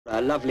A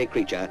lovely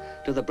creature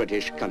to the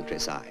British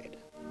countryside.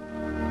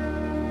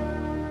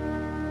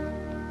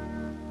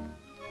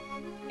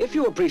 If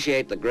you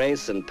appreciate the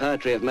grace and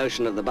poetry of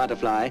motion of the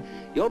butterfly,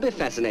 you'll be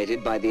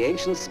fascinated by the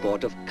ancient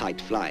sport of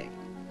kite flying.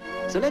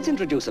 So let's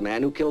introduce a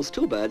man who kills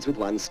two birds with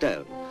one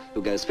stone,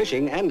 who goes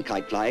fishing and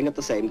kite flying at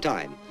the same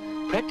time,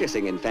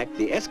 practicing, in fact,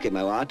 the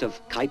Eskimo art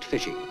of kite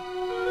fishing.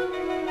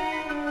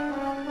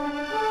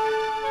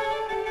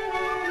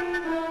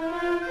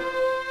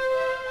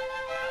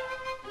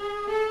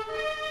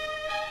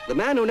 The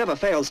man who never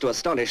fails to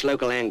astonish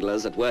local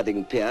anglers at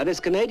Worthing Pier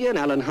is Canadian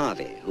Alan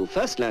Hervey, who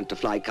first learnt to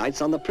fly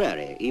kites on the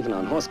prairie, even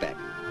on horseback.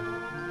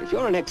 If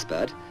you're an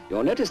expert,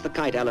 you'll notice the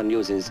kite Alan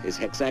uses is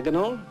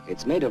hexagonal,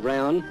 it's made of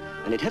rayon,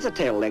 and it has a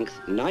tail length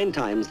 9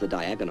 times the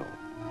diagonal.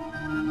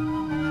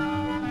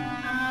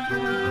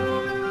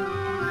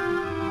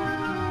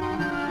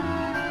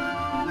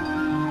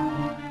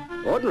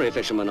 Ordinary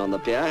fishermen on the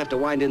pier have to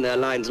wind in their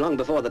lines long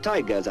before the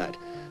tide goes out.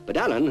 But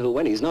Alan, who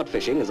when he's not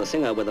fishing is a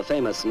singer with the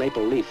famous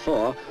Mapleleaf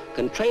Four,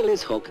 can trail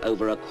his hook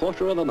over a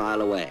quarter of a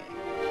mile away.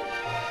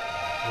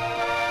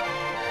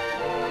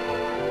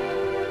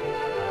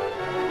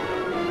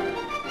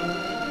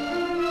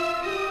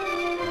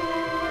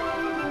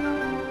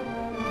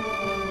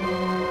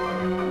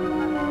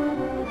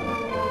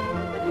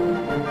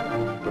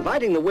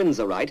 Providing the winds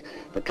are right,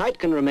 the kite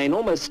can remain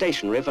almost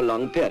stationary for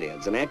long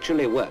periods and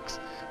actually works,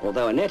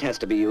 although a net has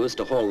to be used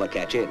to haul the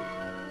catch in.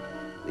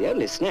 The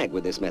only snag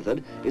with this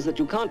method is that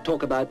you can't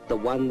talk about the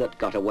one that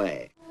got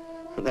away.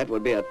 That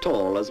would be a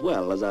tall as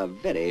well as a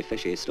very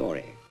fishy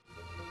story.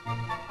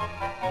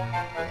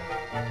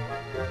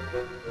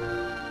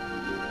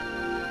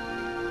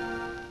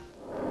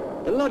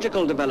 The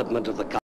logical development of the kite